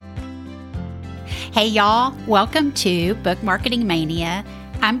Hey y'all, welcome to Book Marketing Mania.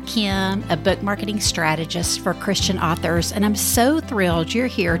 I'm Kim, a book marketing strategist for Christian authors, and I'm so thrilled you're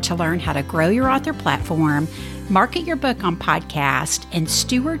here to learn how to grow your author platform, market your book on podcast, and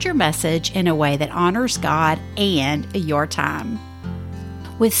steward your message in a way that honors God and your time.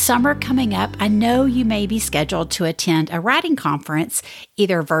 With summer coming up, I know you may be scheduled to attend a writing conference,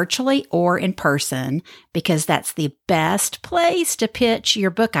 either virtually or in person, because that's the best place to pitch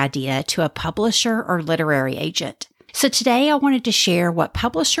your book idea to a publisher or literary agent. So today I wanted to share what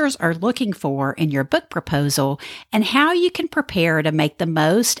publishers are looking for in your book proposal and how you can prepare to make the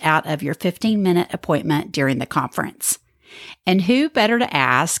most out of your 15-minute appointment during the conference. And who better to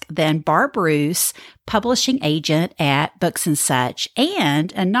ask than Barb, Roose, publishing agent at Books and Such,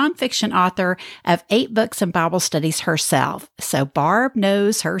 and a nonfiction author of 8 books and Bible studies herself. So Barb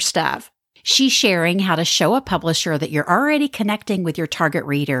knows her stuff. She's sharing how to show a publisher that you're already connecting with your target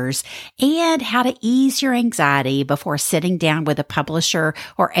readers and how to ease your anxiety before sitting down with a publisher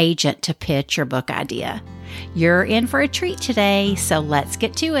or agent to pitch your book idea. You're in for a treat today, so let's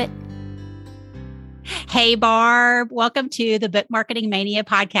get to it. Hey, Barb, welcome to the Book Marketing Mania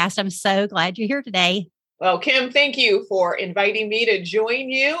podcast. I'm so glad you're here today. Well, Kim, thank you for inviting me to join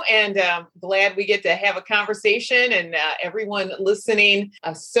you, and glad we get to have a conversation, and everyone listening,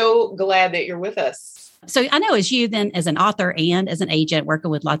 I'm so glad that you're with us. So I know as you then, as an author and as an agent working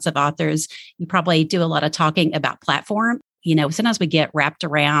with lots of authors, you probably do a lot of talking about platform. You know, sometimes we get wrapped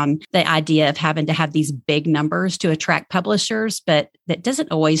around the idea of having to have these big numbers to attract publishers, but that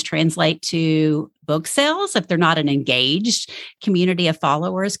doesn't always translate to book sales if they're not an engaged community of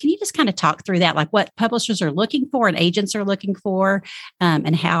followers. Can you just kind of talk through that, like what publishers are looking for and agents are looking for,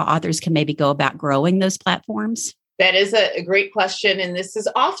 and how authors can maybe go about growing those platforms? That is a great question. And this is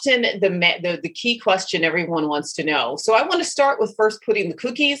often the key question everyone wants to know. So I want to start with first putting the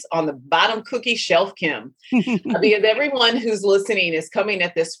cookies on the bottom cookie shelf, Kim, because everyone who's listening is coming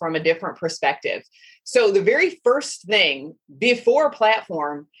at this from a different perspective. So the very first thing before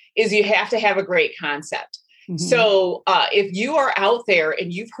platform is you have to have a great concept. Mm-hmm. So if you are out there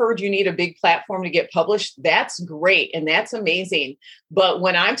and you've heard you need a big platform to get published, that's great. And that's amazing. But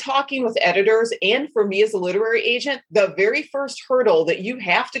when I'm talking with editors and for me as a literary agent, the very first hurdle that you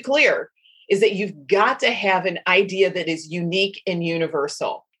have to clear is that you've got to have an idea that is unique and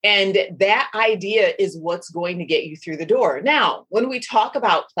universal. And that idea is what's going to get you through the door. Now, when we talk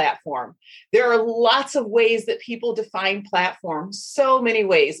about platform, there are lots of ways that people define platform, so many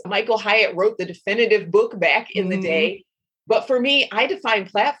ways. Michael Hyatt wrote the definitive book back in the day. But for me, I define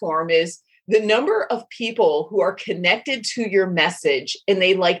platform as the number of people who are connected to your message and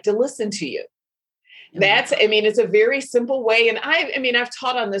they like to listen to you. It's a very simple way. And I've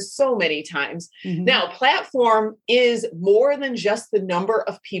taught on this so many times. Mm-hmm. Now, platform is more than just the number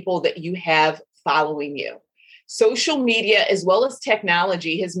of people that you have following you. Social media, as well as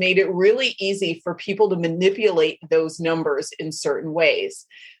technology, has made it really easy for people to manipulate those numbers in certain ways.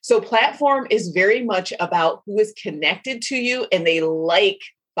 So platform is very much about who is connected to you and they like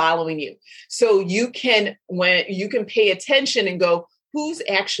following you. So you can pay attention and go, who's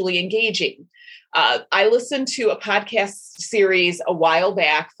actually engaging? I listened to a podcast series a while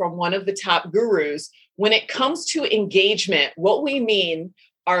back from one of the top gurus. When it comes to engagement, what we mean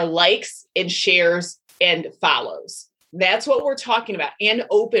are likes and shares and follows. That's what we're talking about, and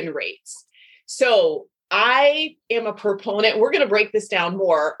open rates. So I am a proponent. We're going to break this down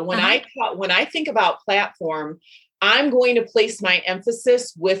more. When I think about platform, I'm going to place my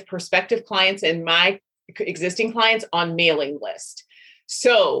emphasis with prospective clients and my existing clients on mailing list.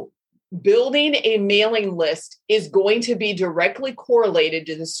 So building a mailing list is going to be directly correlated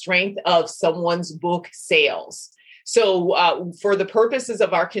to the strength of someone's book sales. So for the purposes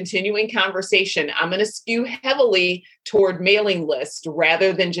of our continuing conversation, I'm going to skew heavily toward mailing list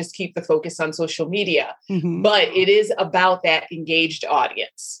rather than just keep the focus on social media. Mm-hmm. But it is about that engaged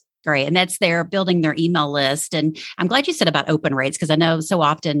audience. Great. And that's their building their email list. And I'm glad you said about open rates, because I know so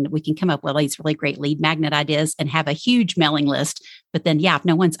often we can come up with these really great lead magnet ideas and have a huge mailing list. But then, if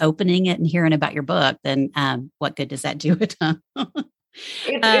no one's opening it and hearing about your book, then what good does that do it? It's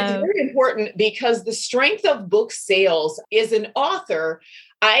very important because the strength of book sales is an author.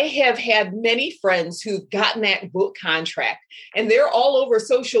 I have had many friends who've gotten that book contract and they're all over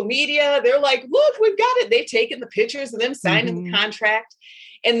social media. They're like, look, we've got it. They've taken the pictures of them signing the contract.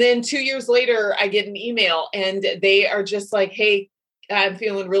 And then 2 years later, I get an email and they are just like, hey, I'm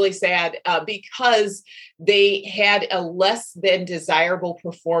feeling really sad because they had a less than desirable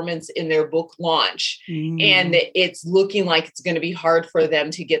performance in their book launch. And it's looking like it's going to be hard for them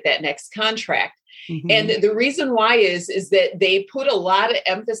to get that next contract. And the reason why is that they put a lot of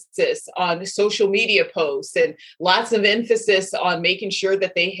emphasis on social media posts and lots of emphasis on making sure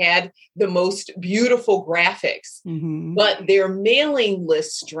that they had the most beautiful graphics. But their mailing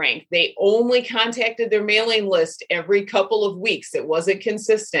list strength, they only contacted their mailing list every couple of weeks. It wasn't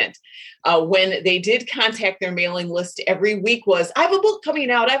consistent. When they did contact their mailing list every week was, I have a book coming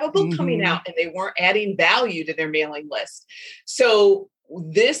out, I have a book coming out, and they weren't adding value to their mailing list. So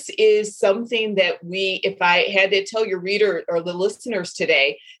this is something that if I had to tell your reader or the listeners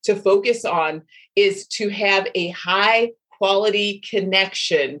today to focus on, is to have a high quality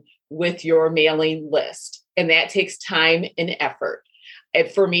connection with your mailing list. And that takes time and effort.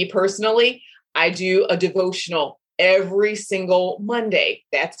 And for me personally, I do a devotional every single Monday.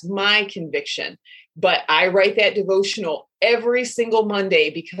 That's my conviction. But I write that devotional every single Monday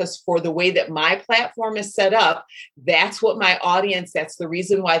because for the way that my platform is set up, that's what my audience, that's the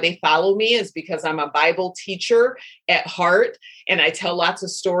reason why they follow me, is because I'm a Bible teacher at heart and I tell lots of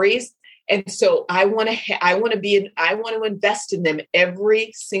stories. And so I want to invest in them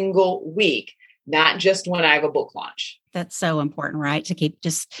every single week, not just when I have a book launch. That's so important, right? To keep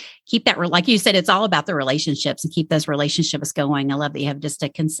that, like you said, it's all about the relationships and keep those relationships going. I love that you have just a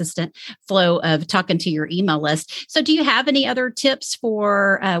consistent flow of talking to your email list. So do you have any other tips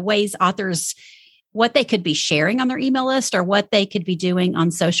for ways authors, what they could be sharing on their email list or what they could be doing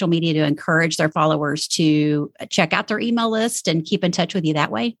on social media to encourage their followers to check out their email list and keep in touch with you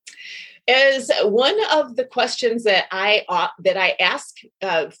that way? As one of the questions that I ask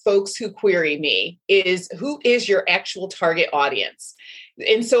folks who query me is, who is your actual target audience?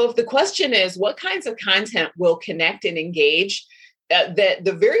 And so if the question is, what kinds of content will connect and engage?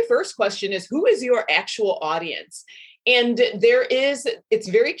 The very first question is, who is your actual audience? And it's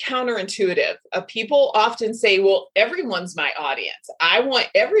very counterintuitive. People often say, well, everyone's my audience. I want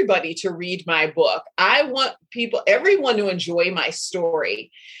everybody to read my book. I want everyone to enjoy my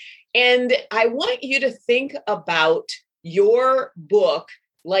story. And I want you to think about your book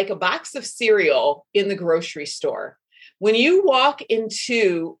like a box of cereal in the grocery store. When you walk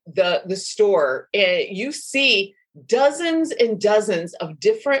into the store, you see dozens and dozens of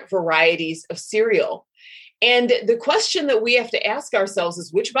different varieties of cereal. And the question that we have to ask ourselves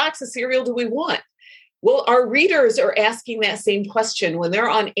is, which box of cereal do we want? Well, our readers are asking that same question when they're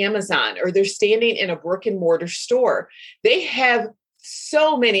on Amazon or they're standing in a brick and mortar store. They have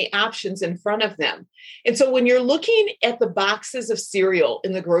so many options in front of them. And so when you're looking at the boxes of cereal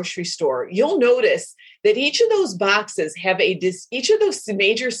in the grocery store, you'll notice that each of those boxes each of those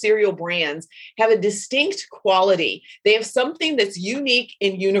major cereal brands have a distinct quality. They have something that's unique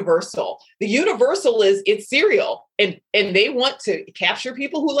and universal. The universal is it's cereal, and they want to capture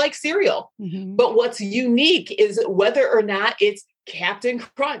people who like cereal. But what's unique is whether or not it's Captain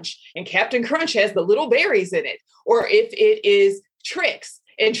Crunch, and Captain Crunch has the little berries in it, or if it is Trix,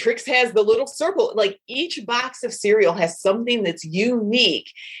 and Trix has the little circle. Like, each box of cereal has something that's unique.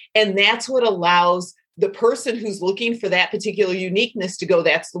 And that's what allows the person who's looking for that particular uniqueness to go,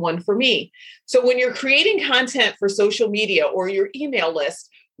 that's the one for me. So when you're creating content for social media or your email list,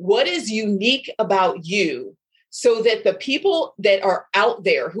 what is unique about you? So that the people that are out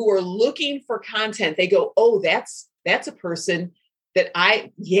there who are looking for content, they go, oh, that's a person that I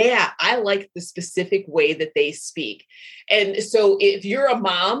like the specific way that they speak. And so if you're a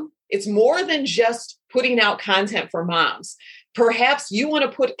mom, it's more than just putting out content for moms. Perhaps you want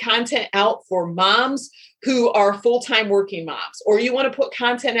to put content out for moms who are full-time working moms, or you want to put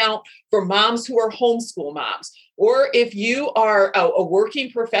content out for moms who are homeschool moms. Or if you are a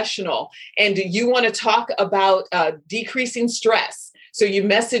working professional and you want to talk about decreasing stress, so you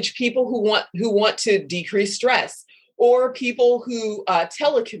message people who want to decrease stress, or people who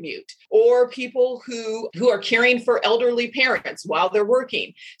telecommute, or people who are caring for elderly parents while they're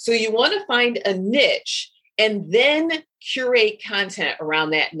working. So you want to find a niche and then curate content around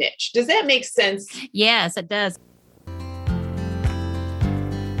that niche. Does that make sense? Yes, it does.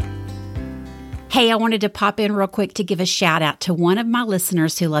 Hey, I wanted to pop in real quick to give a shout out to one of my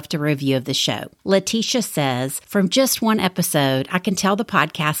listeners who left a review of the show. Letitia says, from just one episode, I can tell the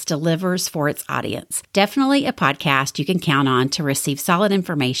podcast delivers for its audience. Definitely a podcast you can count on to receive solid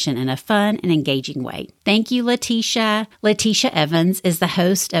information in a fun and engaging way. Thank you, Letitia. Letitia Evans is the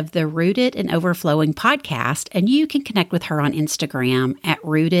host of the Rooted and Overflowing podcast, and you can connect with her on Instagram at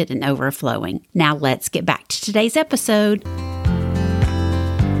Rooted and Overflowing. Now let's get back to today's episode.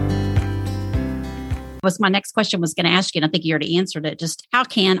 Was my next question was going to ask you, and I think you already answered it. Just how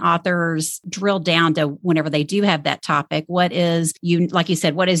can authors drill down to whenever they do have that topic? What is like you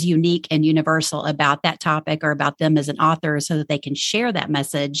said, what is unique and universal about that topic or about them as an author so that they can share that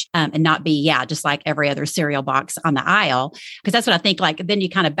message and not be, just like every other cereal box on the aisle? Because that's what I think, like, then you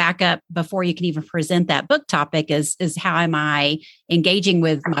kind of back up before you can even present that book topic is how am I engaging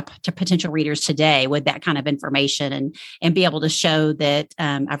with my potential readers today with that kind of information and be able to show that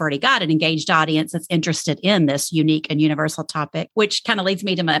I've already got an engaged audience that's interested in this unique and universal topic, which kind of leads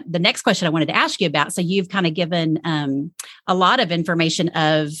me to the next question I wanted to ask you about. So you've kind of given a lot of information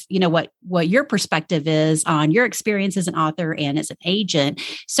of, what your perspective is on your experience as an author and as an agent.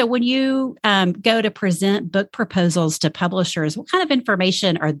 So when you go to present book proposals to publishers, what kind of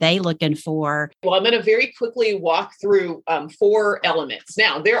information are they looking for? Well, I'm going to very quickly walk through 4 elements.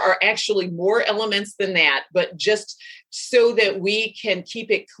 Now, there are actually more elements than that, but just so that we can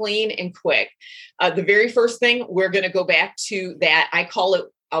keep it clean and quick. The very first thing, we're going to go back to that. I call it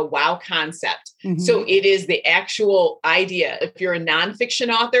a wow concept. Mm-hmm. So it is the actual idea. If you're a nonfiction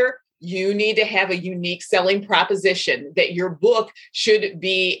author, you need to have a unique selling proposition that your book should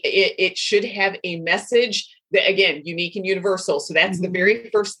be, it should have a message that, again, unique and universal. So that's the very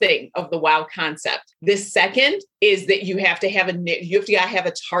first thing of the wow concept. The second is that you have to have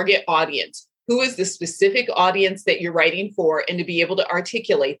a target audience. Who is the specific audience that you're writing for, and to be able to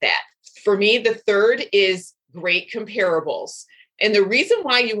articulate that. For me, the third is great comparables. And the reason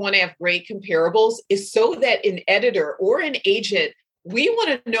why you want to have great comparables is so that an editor or an agent, we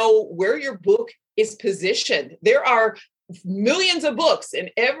want to know where your book is positioned. There are millions of books in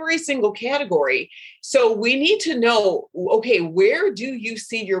every single category. So we need to know, okay, where do you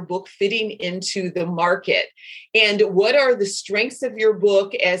see your book fitting into the market? And what are the strengths of your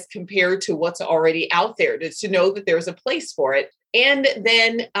book as compared to what's already out there, to know that there's a place for it. And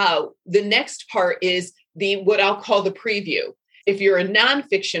then the next part is what I'll call the preview. If you're a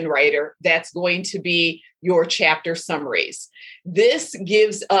nonfiction writer, that's going to be your chapter summaries. This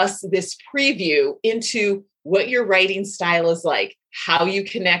gives us this preview into what your writing style is like, how you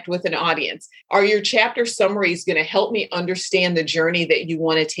connect with an audience. Are your chapter summaries going to help me understand the journey that you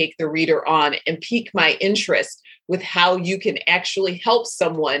want to take the reader on and pique my interest with how you can actually help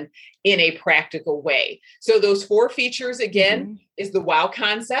someone in a practical way? So those 4 features, again, is the wow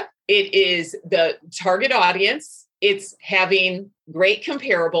concept. It is the target audience. It's having great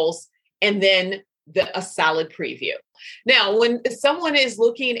comparables, and then a solid preview. Now, when someone is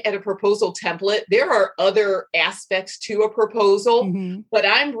looking at a proposal template, there are other aspects to a proposal, but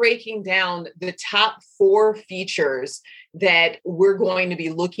I'm breaking down the top 4 features that we're going to be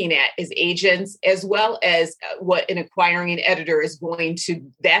looking at as agents, as well as what an acquiring editor is going to,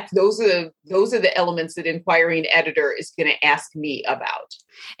 those are the elements that an acquiring editor is going to ask me about.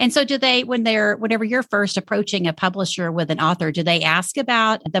 And so whenever you're first approaching a publisher with an author, do they ask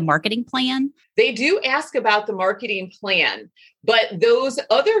about the marketing plan? They do ask about the marketing plan, but those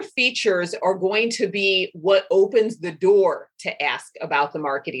other features are going to be what opens the door to ask about the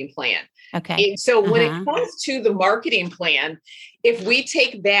marketing plan. Okay. And so when it comes to the marketing plan, if we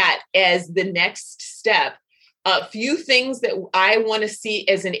take that as the next step, a few things that I want to see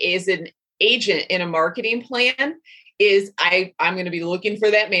as an agent in a marketing plan is I'm going to be looking for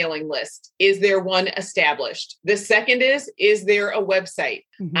that mailing list. Is there one established? The second is there a website?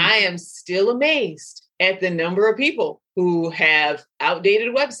 I am still amazed at the number of people who have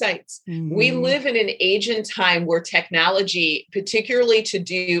outdated websites. We live in an age and time where technology, particularly to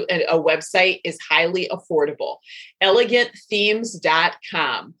do a website, is highly affordable.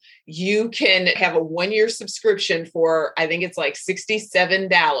 Elegantthemes.com. You can have a 1-year subscription for, I think it's like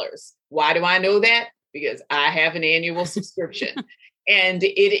 $67. Why do I know that? Because I have an annual subscription. And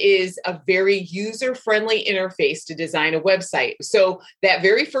it is a very user-friendly interface to design a website. So that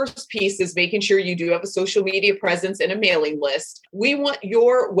very first piece is making sure you do have a social media presence and a mailing list. We want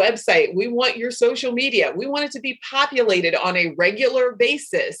your website. We want your social media. We want it to be populated on a regular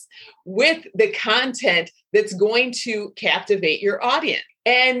basis with the content that's going to captivate your audience.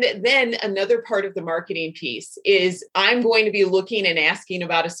 And then another part of the marketing piece is I'm going to be looking and asking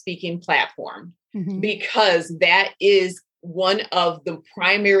about a speaking platform, because that is one of the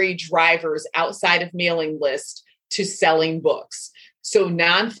primary drivers outside of mailing list to selling books. So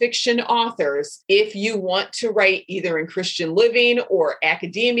nonfiction authors, if you want to write either in Christian living or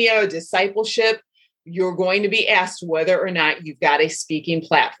academia or discipleship, you're going to be asked whether or not you've got a speaking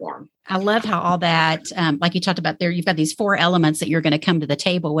platform. I love how all that, like you talked about there, you've got these 4 elements that you're going to come to the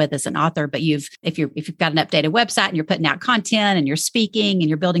table with as an author. But if you've got an updated website and you're putting out content and you're speaking and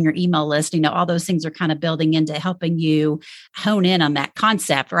you're building your email list, all those things are kind of building into helping you hone in on that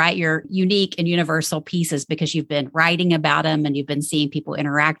concept, right? Your unique and universal pieces because you've been writing about them and you've been seeing people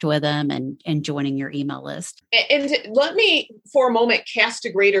interact with them and joining your email list. And let me, for a moment, cast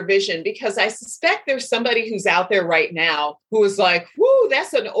a greater vision, because I suspect there's somebody who's out there right now who is like, whoo,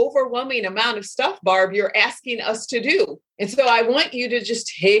 that's an overwhelming amount of stuff, Barb, you're asking us to do. And so I want you to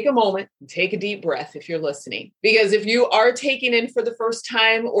just take a moment and take a deep breath if you're listening, because if you are taking in for the first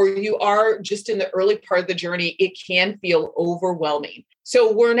time or you are just in the early part of the journey, it can feel overwhelming.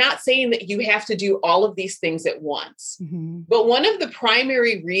 So we're not saying that you have to do all of these things at once. Mm-hmm. But one of the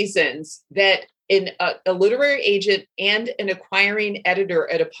primary reasons that a literary agent and an acquiring editor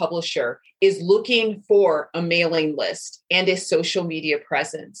at a publisher is looking for a mailing list and a social media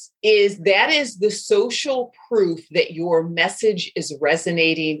presence is the social proof that your message is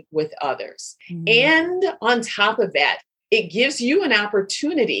resonating with others. Mm-hmm. And on top of that, it gives you an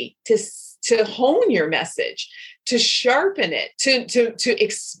opportunity to hone your message, to sharpen it, to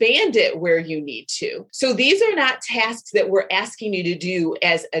expand it where you need to. So these are not tasks that we're asking you to do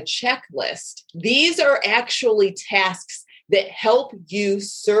as a checklist. These are actually tasks that help you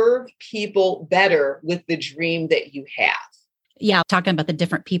serve people better with the dream that you have. Yeah, talking about the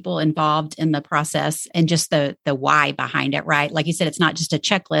different people involved in the process and just the why behind it, right? Like you said, it's not just a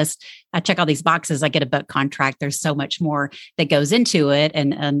checklist. I check all these boxes, I get a book contract. There's so much more that goes into it.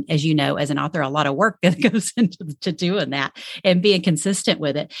 And as you know, as an author, a lot of work that goes into doing that and being consistent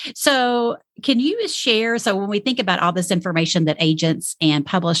with it. So can you share, so when we think about all this information that agents and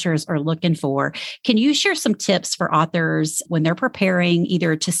publishers are looking for, can you share some tips for authors when they're preparing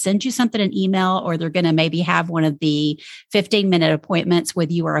either to send you something in email or they're going to maybe have one of the 15-minute appointments with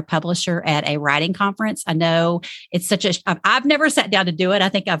you or a publisher at a writing conference? I know it's I've never sat down to do it. I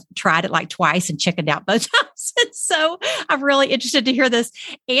think I've tried it like twice and chickened out both times. And so I'm really interested to hear this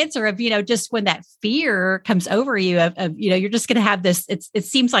answer of, just when that fear comes over you of you're just going to have this, it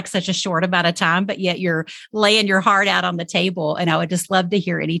seems like such a short amount of time, but yet you're laying your heart out on the table. And I would just love to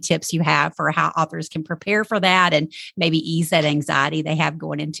hear any tips you have for how authors can prepare for that and maybe ease that anxiety they have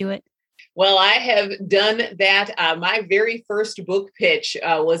going into it. Well, I have done that. My very first book pitch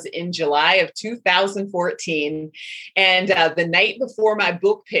was in July of 2014. And the night before my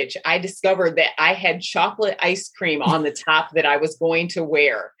book pitch, I discovered that I had chocolate ice cream on the top that I was going to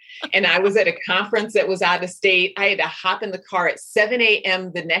wear. And I was at a conference that was out of state. I had to hop in the car at 7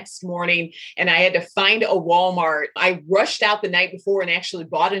 a.m. the next morning, and I had to find a Walmart. I rushed out the night before and actually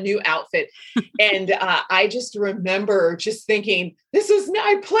bought a new outfit. And I just remember just thinking,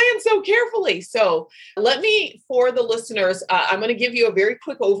 I planned so carefully. So for the listeners, I'm going to give you a very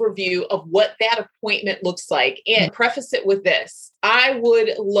quick overview of what that appointment looks like and preface it with this. I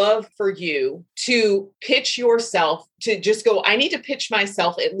would love for you to pitch yourself, to just go, I need to pitch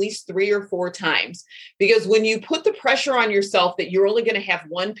myself at least 3 or 4 times, because when you put the pressure on yourself that you're only going to have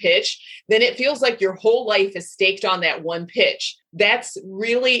one pitch, then it feels like your whole life is staked on that one pitch. That's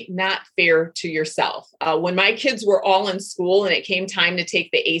really not fair to yourself. When my kids were all in school and it came time to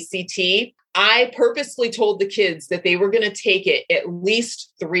take the ACT, I purposely told the kids that they were going to take it at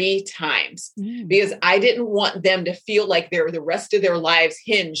least 3 times because I didn't want them to feel like the rest of their lives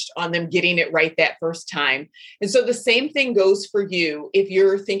hinged on them getting it right that first time. And so the same thing goes for you if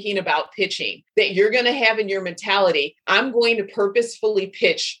you're thinking about pitching, that you're going to have in your mentality, I'm going to purposefully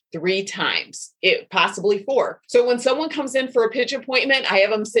pitch 3 times, possibly 4. So when someone comes in for a pitch appointment, I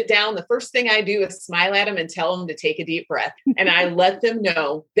have them sit down. The first thing I do is smile at them and tell them to take a deep breath. And I let them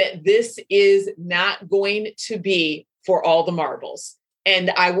know that this is not going to be for all the marbles.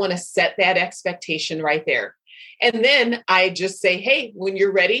 And I want to set that expectation right there. And then I just say, hey, when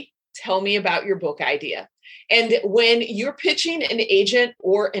you're ready, tell me about your book idea. And when you're pitching an agent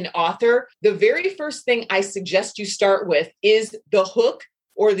or an author, the very first thing I suggest you start with is the hook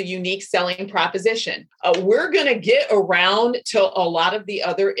or the unique selling proposition. We're going to get around to a lot of the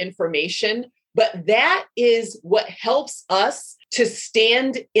other information, but that is what helps us to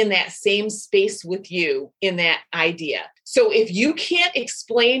stand in that same space with you in that idea. So if you can't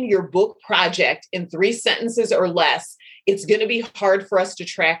explain your book project in 3 sentences or less, it's going to be hard for us to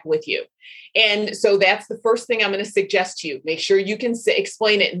track with you. And so that's the first thing I'm going to suggest to you. Make sure you can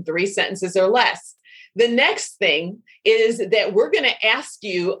explain it in 3 sentences or less. The next thing is that we're going to ask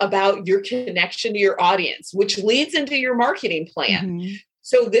you about your connection to your audience, which leads into your marketing plan. Mm-hmm.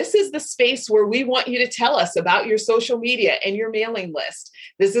 So this is the space where we want you to tell us about your social media and your mailing list.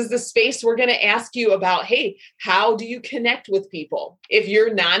 This is the space we're going to ask you about, hey, how do you connect with people? If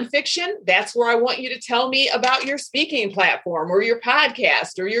you're nonfiction, that's where I want you to tell me about your speaking platform or your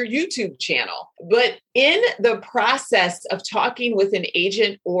podcast or your YouTube channel. But in the process of talking with an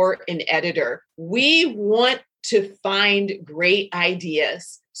agent or an editor, we want to find great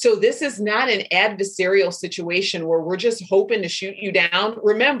ideas. So this is not an adversarial situation where we're just hoping to shoot you down.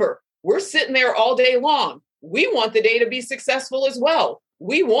 Remember, we're sitting there all day long. We want the day to be successful as well.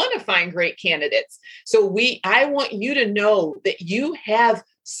 We want to find great candidates. So I want you to know that you have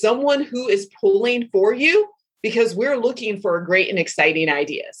someone who is pulling for you because we're looking for great and exciting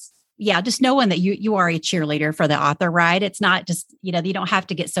ideas. Yeah, just knowing that you are a cheerleader for the author, right? It's not just, you don't have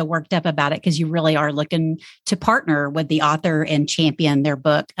to get so worked up about it because you really are looking to partner with the author and champion their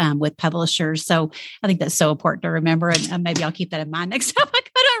book with publishers. So I think that's so important to remember. And maybe I'll keep that in mind next time I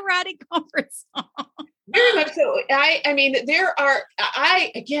go to a writing conference. Very much so. I mean,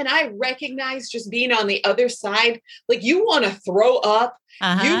 I recognize just being on the other side, like you want to throw up,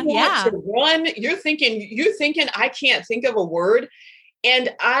 you want to run, you're thinking, I can't think of a word.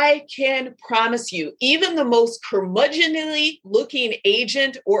 And I can promise you, even the most curmudgeonly looking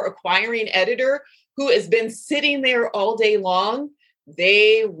agent or acquiring editor who has been sitting there all day long,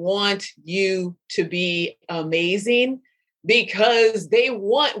 they want you to be amazing because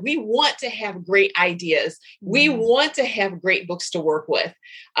we want to have great ideas. We want to have great books to work with.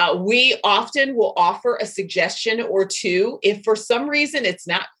 We often will offer a suggestion or two. If for some reason it's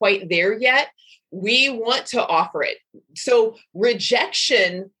not quite there yet, we want to offer it. So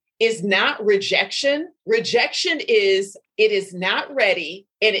rejection is not rejection. Rejection is it is not ready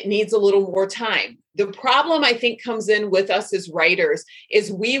and it needs a little more time. The problem I think comes in with us as writers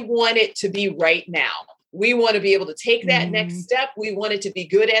is we want it to be right now. We want to be able to take that next step. We want it to be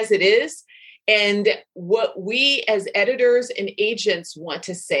good as it is. And what we as editors and agents want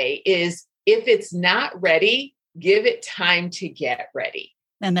to say is if it's not ready, give it time to get ready.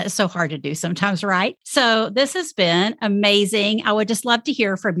 And that's so hard to do sometimes, right? So this has been amazing. I would just love to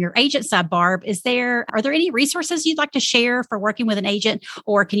hear from your agent side, Barb. Are there any resources you'd like to share for working with an agent,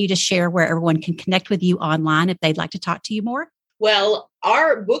 or can you just share where everyone can connect with you online if they'd like to talk to you more? Well,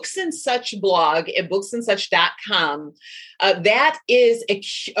 our Books and Such blog at booksandsuch.com, that is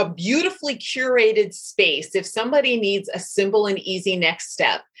a beautifully curated space. If somebody needs a simple and easy next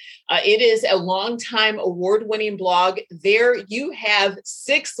step, it is a longtime award-winning blog. There you have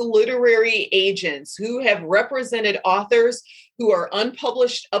 6 literary agents who have represented authors who are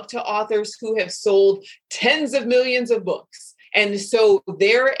unpublished up to authors who have sold tens of millions of books. And so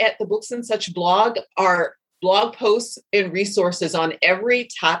there at the Books and Such blog are blog posts and resources on every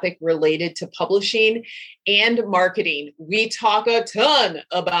topic related to publishing and marketing. We talk a ton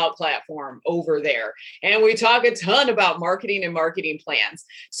about platform over there, and we talk a ton about marketing and marketing plans.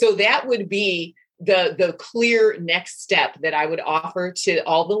 So that would be the clear next step that I would offer to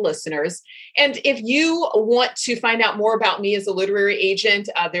all the listeners. And if you want to find out more about me as a literary agent,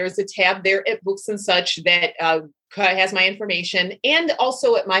 there's a tab there at Books and Such that has my information, and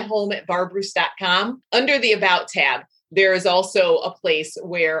also at my home at barbroose.com under the About tab. There is also a place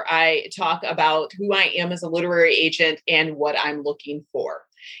where I talk about who I am as a literary agent and what I'm looking for.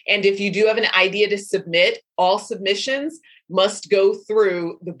 And if you do have an idea to submit, all submissions must go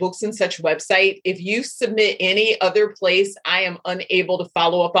through the Books and Such website. If you submit any other place, I am unable to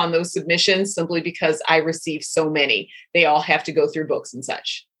follow up on those submissions simply because I receive so many. They all have to go through Books and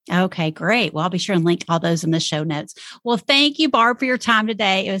Such. Okay, great. Well, I'll be sure and link all those in the show notes. Well, thank you, Barb, for your time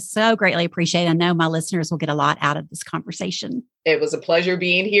today. It was so greatly appreciated. I know my listeners will get a lot out of this conversation. It was a pleasure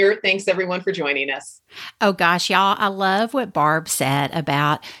being here. Thanks, everyone, for joining us. Oh, gosh, y'all. I love what Barb said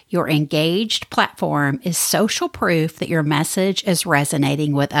about your engaged platform is social proof that your message is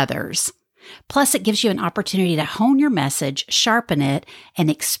resonating with others. Plus, it gives you an opportunity to hone your message, sharpen it, and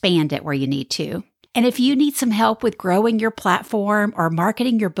expand it where you need to. And if you need some help with growing your platform or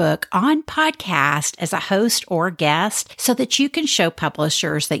marketing your book on podcast as a host or guest so that you can show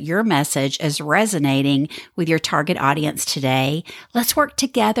publishers that your message is resonating with your target audience today, let's work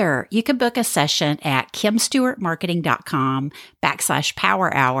together. You can book a session at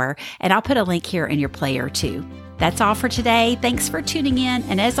kimstewartmarketing.com/power hour, and I'll put a link here in your player too. That's all for today. Thanks for tuning in.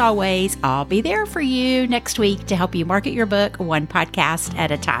 And as always, I'll be there for you next week to help you market your book one podcast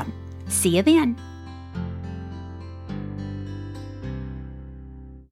at a time. See you then.